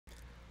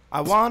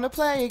I wanna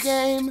play a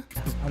game.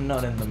 I'm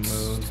not in the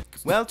mood.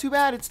 Well, too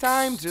bad it's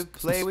time to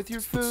play with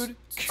your food.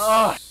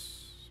 Ugh!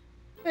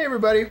 Hey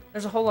everybody.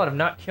 There's a whole lot of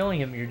not killing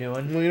him you're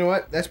doing. Well, you know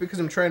what? That's because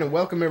I'm trying to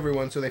welcome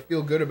everyone so they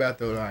feel good about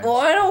their lives. Well,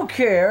 I don't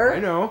care. I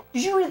know.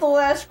 Did you eat the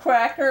last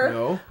cracker?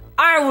 No.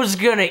 I was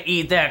gonna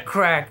eat that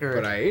cracker.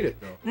 But I ate it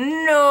though.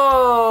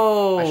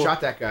 No! I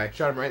shot that guy.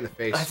 Shot him right in the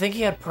face. I think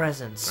he had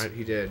presents. Right,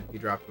 he did. He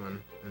dropped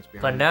one. That's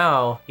behind But him.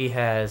 now he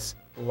has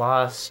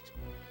lost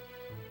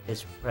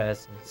his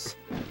presents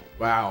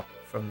Wow.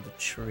 from the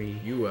tree.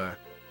 You have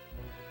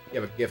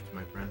a gift,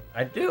 my friend.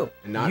 I do.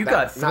 And not you that,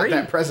 got 3. Not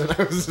that present.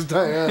 I was just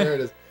telling you. Yeah, there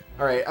it is.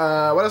 All right.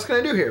 What else can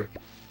I do here?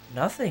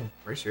 Nothing.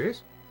 Are you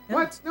serious? Yeah.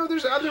 What? No,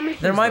 there's other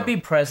missions. There might though. be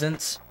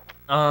presents.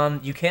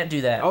 You can't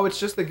do that. Oh, it's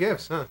just the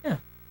gifts, huh? Yeah.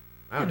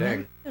 Wow,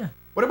 dang. Yeah.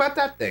 What about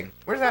that thing?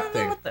 Where's I that don't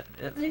know thing?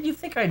 what the, you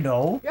think I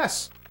know?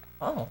 Yes.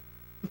 Oh.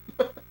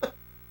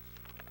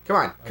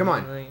 Come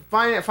on. Really?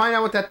 Find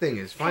out what that thing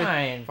is.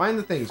 Fine. Find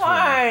the things. For me.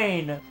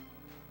 Fine.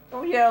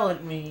 Don't yell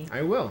at me.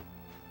 I will.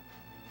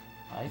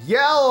 I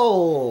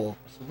Yell!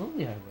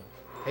 absolutely I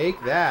will.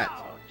 Take that.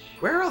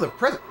 Where are all the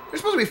presents?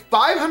 There's supposed to be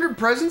 500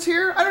 presents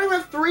here? I don't even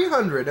have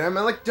 300, and I'm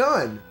like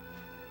done.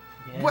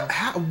 Yeah. What?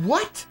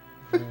 What?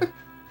 Yeah.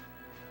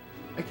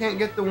 I can't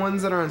get the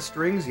ones that are on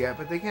strings yet,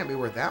 but they can't be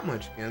worth that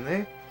much, can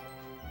they?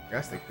 I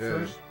guess they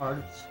could. First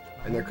parts.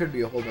 And there could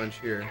be a whole bunch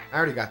here. I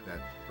already got that,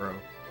 bro.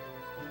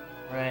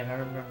 Right, I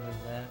remember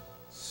that.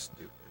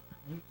 Stupid.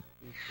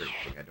 Pretty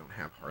think I don't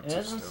have hearts It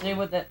of doesn't stone. say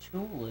what that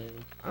tool is.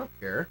 I don't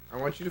care. I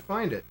want you to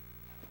find it.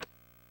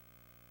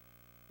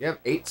 You have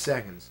 8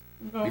 seconds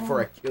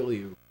before I kill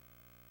you.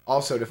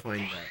 Also to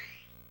find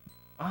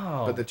that.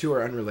 Oh. But the two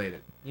are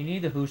unrelated. You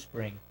need the Who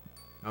Spring.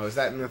 Oh, is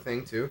that in the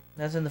thing too?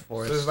 That's in the So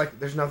forest.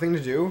 there's nothing to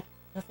do?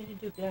 Nothing to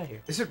do. Get out of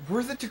here. Is it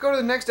worth it to go to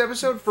the next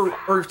episode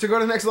or to go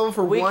to the next level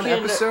for We one can-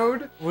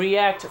 episode?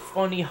 React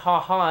funny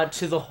haha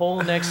to the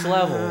whole next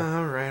level.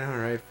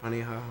 Alright,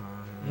 funny, haha.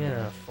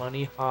 Yeah,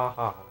 funny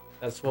haha.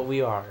 That's what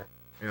we are.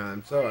 Yeah,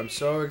 I'm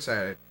so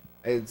excited.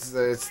 It's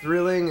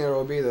thrilling. It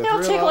will be the It'll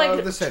thrill take like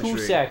of the century. 2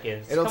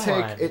 seconds. It'll Come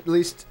take on. at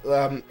least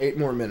 8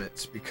 more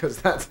minutes because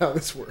that's how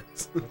this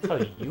works. That's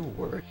how you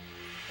work.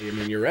 I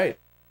mean, you're right.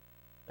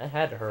 That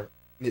had to hurt.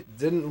 It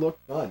didn't look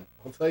fun.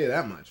 I'll tell you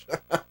that much.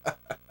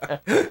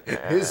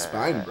 His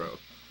spine broke.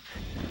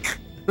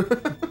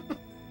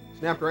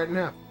 Snapped right in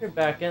half. You're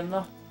back in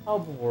the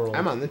hub world.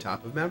 I'm on the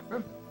top of Mount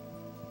Frem.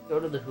 Go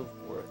to the Who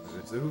Forest.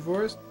 It's the Who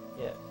Forest?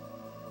 Yeah.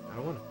 I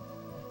don't want to.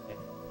 Okay.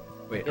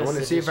 Wait, I Guess want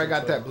to it see if is I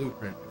got your that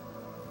blueprint.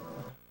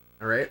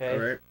 Alright, Okay.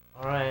 alright.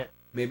 Alright.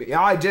 Maybe.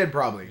 Yeah, I did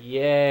probably.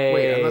 Yay.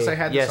 Wait, unless I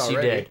had this yes,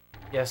 already. you did.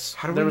 Yes.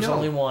 How do there we was know?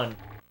 only one.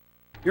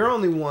 You're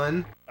only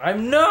one.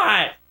 I'm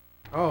not!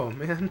 Oh,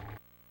 man.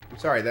 I'm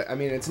sorry. I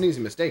mean, it's an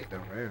easy mistake,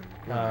 though,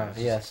 right?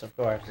 Yes, of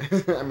course.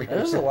 I mean,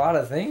 There's a lot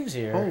of things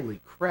here. holy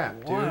crap,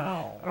 dude.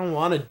 Wow. I don't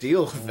want to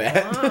deal with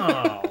that.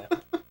 Wow.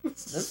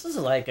 This is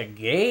like a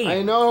game.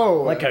 I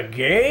know. Like a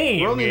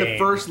game. We're only in the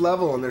first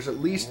level, and there's at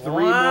least 3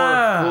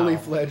 Wow. more fully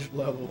fledged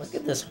levels. Look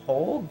at this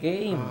whole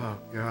game. Oh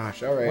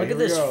gosh! All right. Look here at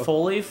we this go.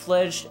 fully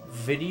fledged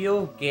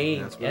video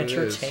game That's what it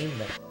is.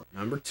 entertainment.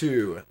 Number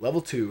 2,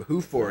 level 2,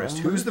 Who Forest.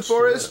 Number Who's the 2.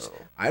 forest?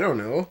 I don't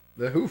know.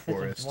 The Who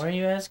Forest. Why are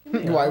you asking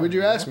me? Why would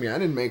you ask me? I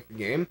didn't make the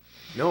game.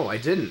 No, I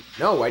didn't.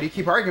 No, why do you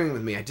keep arguing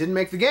with me? I didn't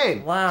make the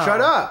game. Wow.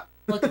 Shut up.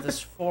 Look at this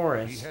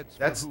forest.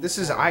 This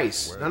is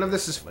ice. None of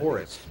this is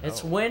forest.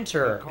 It's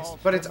winter.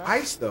 But it's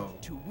ice though.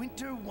 To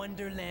Winter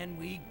Wonderland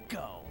we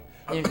go.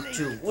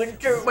 Into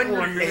winter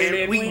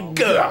wonderland we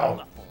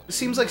go. It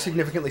seems like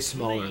significantly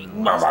smaller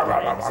than last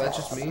time. Is that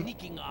just me?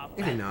 Sneaking off.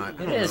 Maybe not.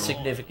 I It don't is know.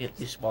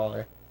 significantly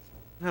smaller.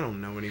 I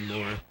don't know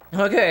anymore.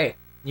 Okay,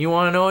 you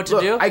want to know what to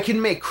Look, do? I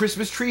can make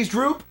Christmas trees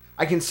droop.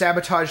 I can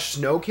sabotage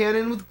snow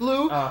cannon with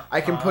glue.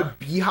 I can put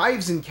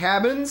beehives in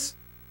cabins.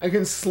 I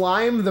can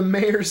slime the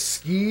mayor's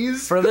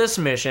skis. For this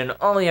mission,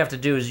 all you have to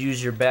do is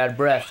use your bad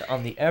breath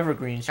on the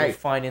evergreens you'll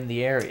find in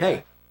the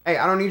area. Hey,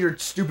 I don't need your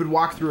stupid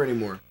walkthrough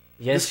anymore.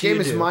 Yes, this game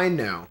you is do. mine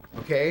now,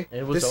 okay?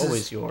 It was This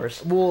always is,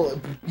 yours.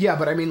 Well, yeah,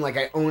 but I mean, like,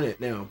 I own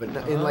it now, but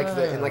not in like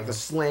the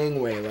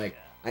slang way, like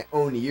I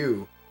own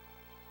you.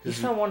 You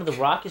found one of the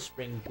Rocket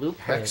Spring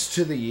blueprints. Hex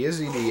to the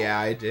Yizzy, yeah,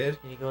 I did.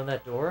 Can you go in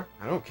that door?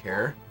 I don't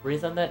care.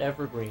 Breathe on that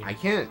evergreen. I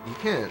can't. You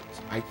can't.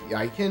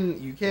 I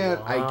can. You can't.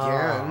 I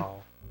can.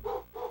 Wow.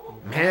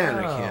 Man,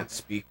 I Wow. can't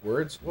speak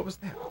words. What was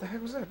that? What the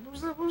heck was that? What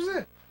was that? What was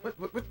that?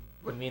 What?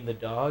 You mean the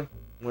dog?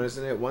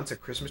 Wasn't it once a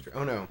Christmas tree?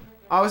 Oh no.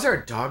 Oh, is there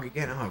a dog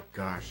again? Oh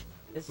gosh.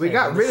 It's We not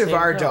got even the rid of same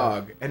our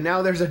dog, and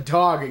now there's a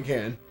dog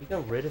again. You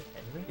got rid of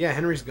Henry? Yeah,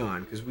 Henry's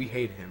gone because we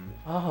hate him.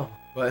 Oh,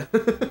 But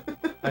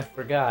I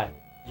forgot.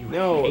 You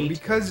no, hate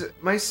because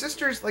my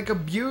sisters like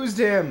abused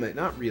him.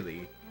 Not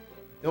really.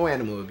 No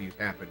animal abuse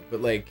happened,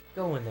 but like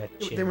Go in that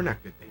chimney. they were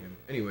not good to him.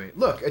 Anyway,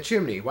 look, a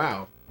chimney.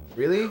 Wow.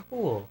 Really?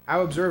 Cool.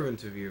 How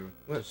observant of you.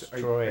 What,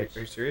 Destroy it.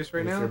 are you serious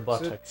right With now? your Is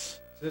buttocks.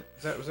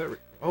 was that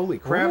holy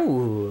crap.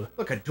 Ooh.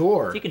 Look, a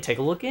door. You can take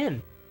a look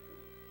in.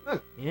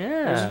 Look,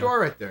 Yeah. there's a door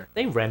right there.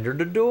 They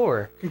rendered a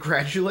door.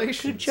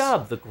 Congratulations. Good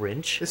job, the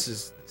Grinch. This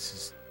is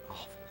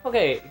awful.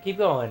 Okay, keep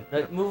going.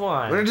 Move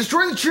on. I'm gonna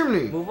destroy the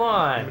chimney. Move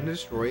on. I'm gonna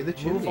destroy the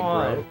chimney, Move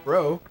on.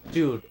 bro.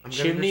 Dude,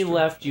 chimney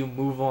left you.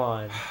 Move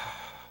on.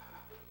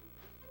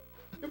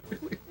 I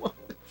really want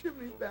the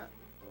chimney back.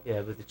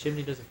 Yeah, but the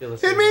chimney doesn't feel the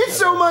same. It means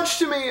so much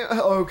to me.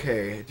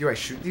 Okay, do I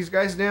shoot these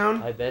guys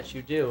down? I bet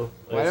you do.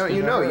 Why don't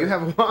you know? You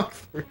have a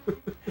walkthrough.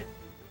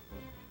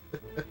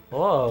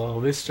 Whoa,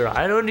 mister,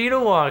 I don't need a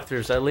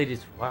walkthrough. So that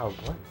lady's... Wow,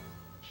 what?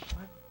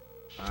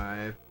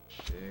 5,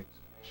 6,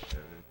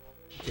 7,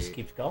 It just 8,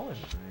 keeps going.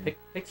 9,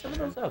 Pick some of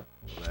those up.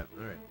 11.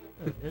 All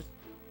right. Just,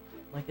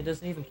 like, it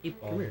doesn't even keep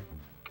going. Come here.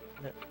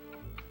 No.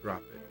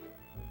 Drop it.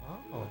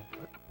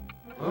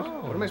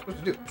 Oh. What am I supposed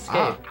to do? Escape.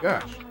 Ah,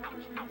 gosh.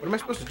 What am I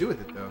supposed to do with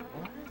it, though?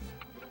 What?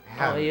 I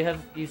have Oh, you have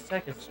a few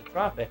seconds to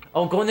drop it.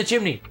 Oh, go in the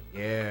chimney.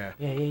 Yeah.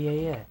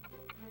 Yeah.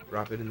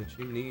 Drop it in the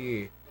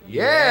chimney.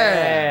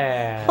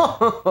 Yeah.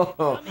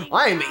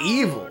 I am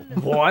evil.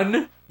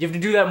 One? You have to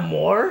do that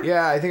more?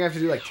 Yeah, I think I have to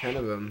do like 10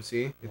 of them.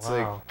 See? It's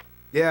Wow. like,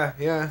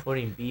 yeah.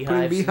 Putting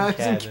beehives, in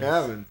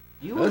cabins.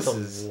 You are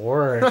the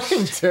worst.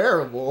 I'm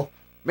terrible.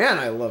 Man,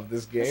 I love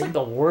this game. It's like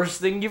the worst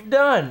thing you've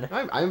done.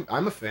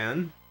 I'm a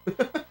fan.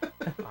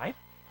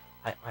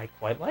 I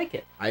quite like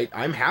it.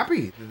 I'm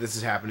happy that this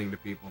is happening to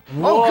people.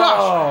 Whoa. Oh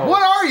gosh,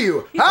 what are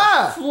you? He's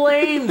a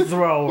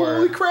flamethrower.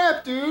 Holy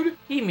crap, dude!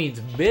 He means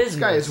business. This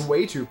guy is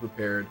way too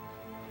prepared.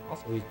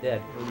 Also, he's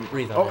dead.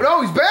 Breathe on Oh him.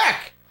 no, he's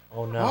back!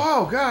 Oh no.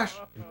 Oh gosh.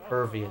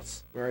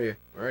 Impervious. Where are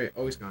you?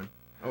 Oh, he's gone.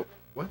 Oh,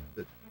 what?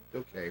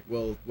 Okay,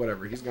 well,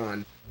 whatever. He's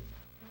gone.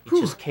 He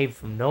just came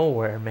from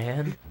nowhere,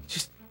 man.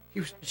 He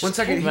was. Just One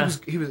second, came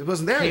he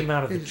wasn't there. came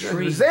out of the He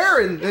trees. was there,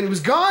 and then he was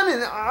gone,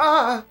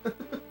 and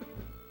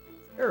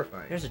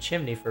terrifying. Here's a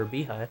chimney for a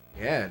beehive.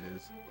 Yeah, it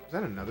is. Was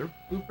that another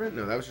blueprint?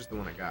 No, that was just the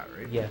one I got,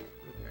 right? Yeah.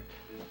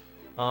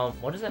 Okay.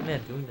 What is that man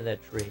doing to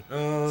that tree?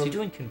 Um, Is he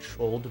doing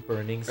controlled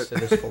burnings to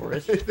this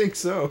forest? I think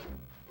so.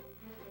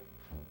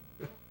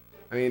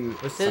 I mean,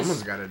 Was this-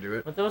 someone's got to do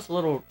it. Were those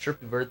little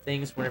chirpy bird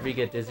things whenever you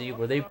get dizzy,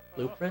 were they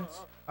blueprints?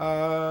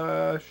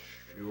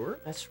 Sure.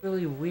 That's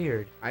really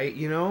weird.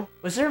 You know,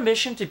 Was there a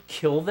mission to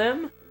kill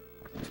them?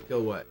 to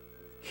kill what?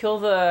 Kill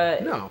the...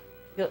 No.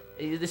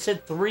 They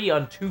said 3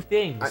 on 2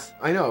 things.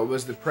 I know, it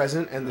was the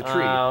present and the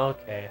tree. Oh,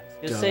 okay.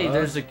 I was gonna say, Duh.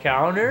 there's a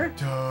counter?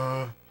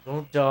 Duh.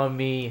 Don't duh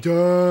me.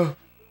 Duh.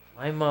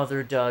 My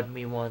mother dudded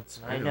me once,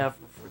 and I I know. never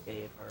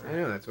forgave I her.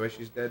 know, that's why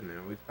she's dead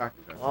now. We've talked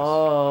about this.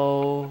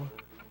 Oh.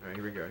 Alright,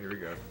 here we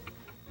go.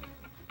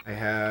 I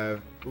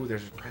have... Ooh,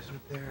 there's a present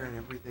up there and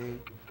everything.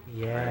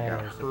 Yeah. I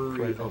gotta there's a hurry.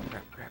 present. Oh,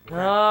 crap.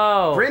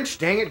 No. Grinch,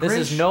 dang it, Grinch.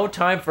 This is no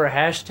time for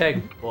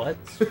hashtag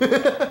butts.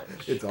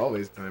 It's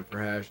always time for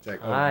hashtag.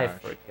 Oh, I gosh.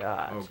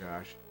 forgot. Oh,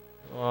 gosh.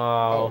 Oh.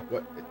 Oh,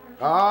 what?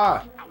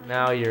 Ah!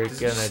 Now you're Does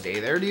it gonna just stay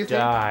there, do you think?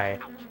 die.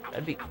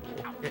 That'd be cool.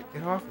 Get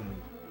off of me.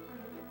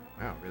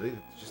 Wow, really?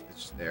 It's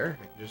just there?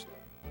 I can just...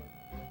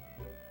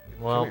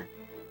 Well, Come here.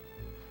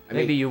 I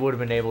maybe mean, you would have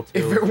been able to.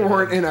 if it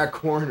weren't in a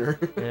corner.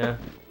 Yeah.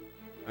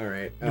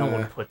 Alright. No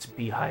one puts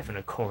beehive in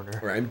a corner.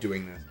 Alright, I'm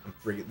doing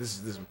this.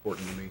 This is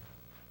important to me.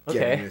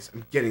 Okay.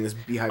 I'm getting this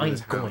beehive in I'm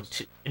this going house.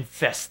 to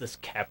infest this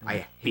cabin I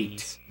with hate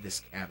bees. this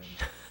cabin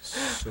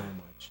so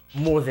much.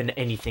 More than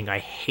anything, I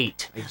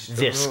hate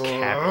this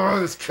cabin. Oh,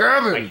 this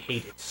cabin! I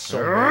hate it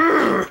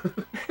so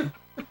much.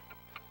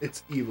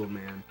 It's evil,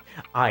 man.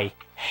 I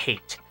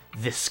hate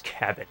this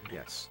cabin.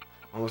 Yes.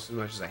 Almost as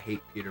much as I hate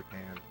Peter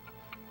Pan.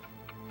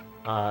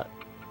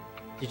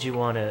 Did you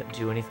want to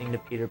do anything to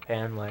Peter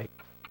Pan, like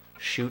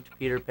shoot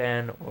Peter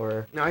Pan,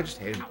 or... No, I just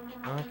hate him.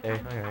 Okay,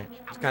 alright.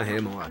 Just kind of hate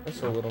him a lot.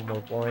 That's a little more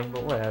boring,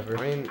 but whatever.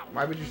 I mean,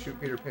 why would you shoot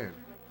Peter Pan?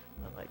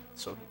 I like,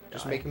 so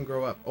Just make him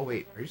grow up. Oh,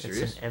 wait. Are you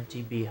serious? It's an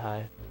empty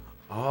beehive.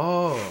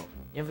 Oh.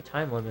 You have a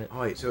time limit.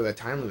 Oh, wait. So that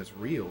time limit's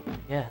real.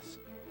 Yes.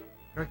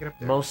 How do I get up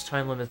there? Most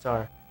time limits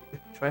are.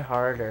 Try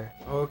harder.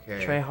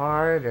 Okay. Try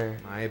harder.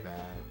 My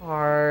bad.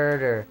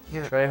 Harder.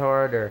 Can't- Try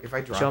harder. If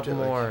I dropped Jump it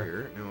more. like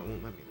here... No, it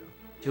won't let me,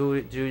 though.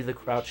 Do the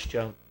crouch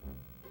jump.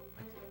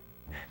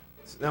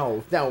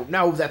 No,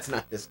 that's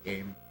not this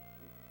game.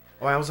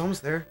 Oh, I was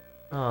almost there.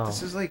 Oh.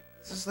 This is like,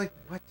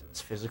 what?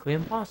 It's physically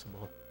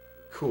impossible.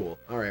 Cool.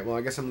 Alright, well,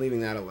 I guess I'm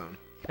leaving that alone.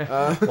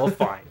 Well,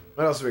 fine.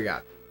 What else do we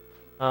got?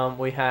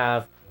 We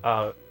have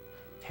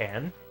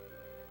tan.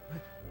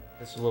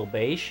 This is a little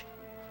beige,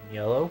 and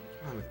yellow.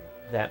 What's wrong with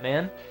you? That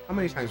man. How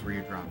many times were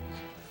you dropped?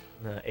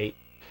 8.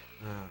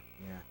 Oh,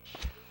 yeah.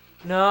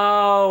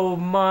 No,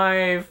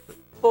 my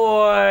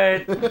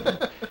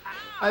foot.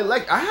 I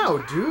like...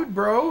 Ow, dude,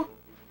 bro.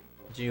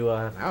 Did you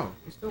Ow,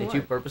 he's still did alive.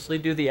 you purposely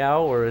do the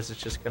ow, or is it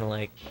just kind of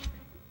like,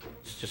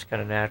 it's just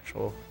kind of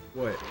natural?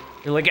 What?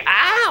 You're like,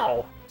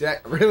 ow!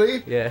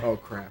 Really? Yeah. Oh,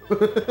 crap.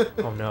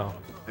 Oh no,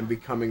 I'm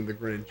becoming the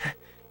Grinch.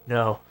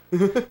 no.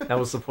 That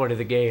was the point of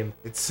the game.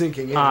 It's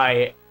sinking in.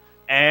 I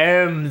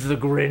am the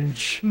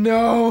Grinch.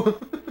 No!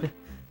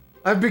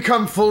 I've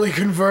become fully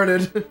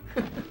converted.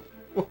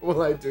 What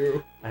will I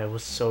do? I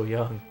was so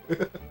young.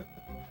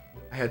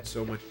 I had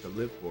so much to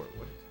live for.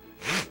 What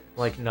is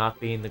Like not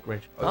being the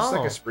Grinch. Oh, is this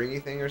like a springy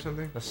thing or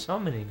something? the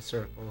summoning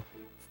circle.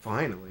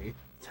 Finally.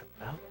 It's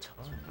about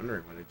I was time.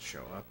 wondering when it'd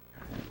show up.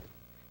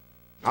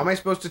 How am I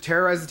supposed to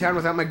terrorize the town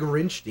without my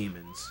Grinch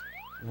demons?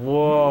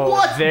 Whoa,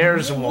 What?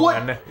 there's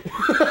What? one.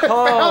 Found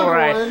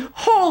Alright. one.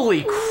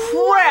 Holy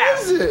crap!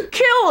 is it?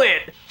 Kill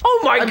it!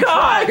 Oh my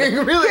god! Trying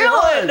really Kill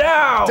hard. it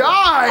now!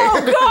 Die!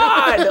 Oh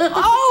god!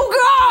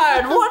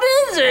 Oh god! What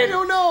is I it?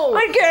 don't know.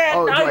 I can't.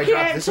 Oh, do I I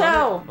drop can't this on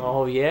tell.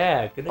 Oh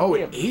yeah. Good Oh,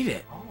 idea. it ate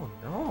it. Oh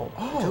no.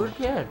 Oh. Do it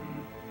again.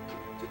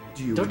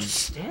 Do you? Don't just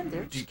stand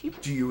there. Just keep.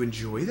 Do you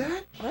enjoy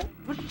that? What?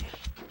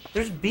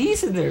 There's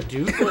bees in there,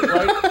 dude. But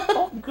like,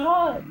 oh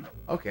god.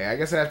 Okay, I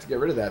guess I have to get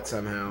rid of that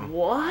somehow.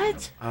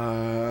 What?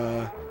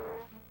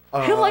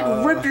 He'll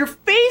like rip your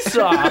face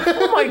off.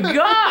 Oh my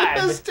god.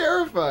 That's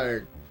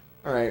terrifying.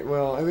 All right,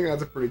 well, I think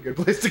that's a pretty good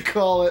place to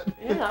call it.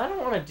 Yeah, I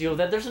don't want to deal with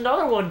that. There's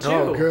another one too.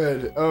 Oh,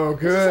 good. Oh,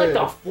 good. It's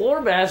like the Floor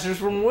Masters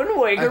from Wind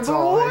Waker, That's but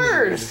all I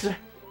worse. need.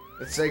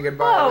 Let's say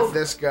goodbye Oh. with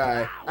this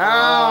guy. Ow.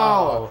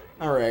 Ow!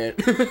 All right.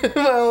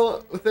 Well,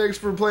 thanks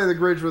for playing the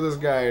Grinch with us,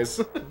 guys.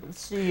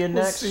 See you We'll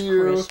next see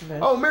you. Christmas.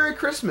 Oh, Merry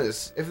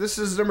Christmas. If this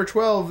is number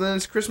 12, then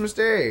it's Christmas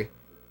Day.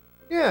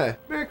 Yeah,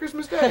 Merry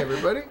Christmas Day,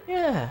 everybody.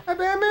 Yeah. Happy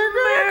Merry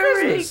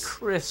Merry Christmas.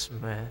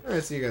 Christmas. All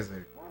right, see you guys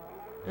later.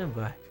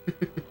 Goodbye.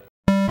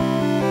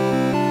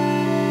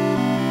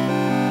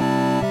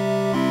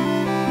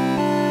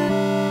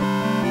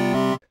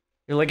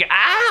 You're like,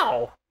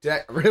 ow!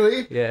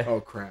 Really? Yeah. Oh,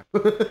 crap.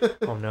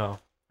 Oh no.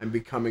 I'm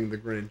becoming the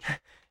Grinch.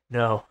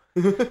 No.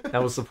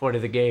 That was the point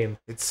of the game.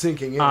 It's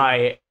sinking in.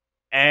 I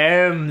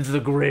am the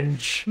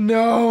Grinch.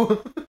 No.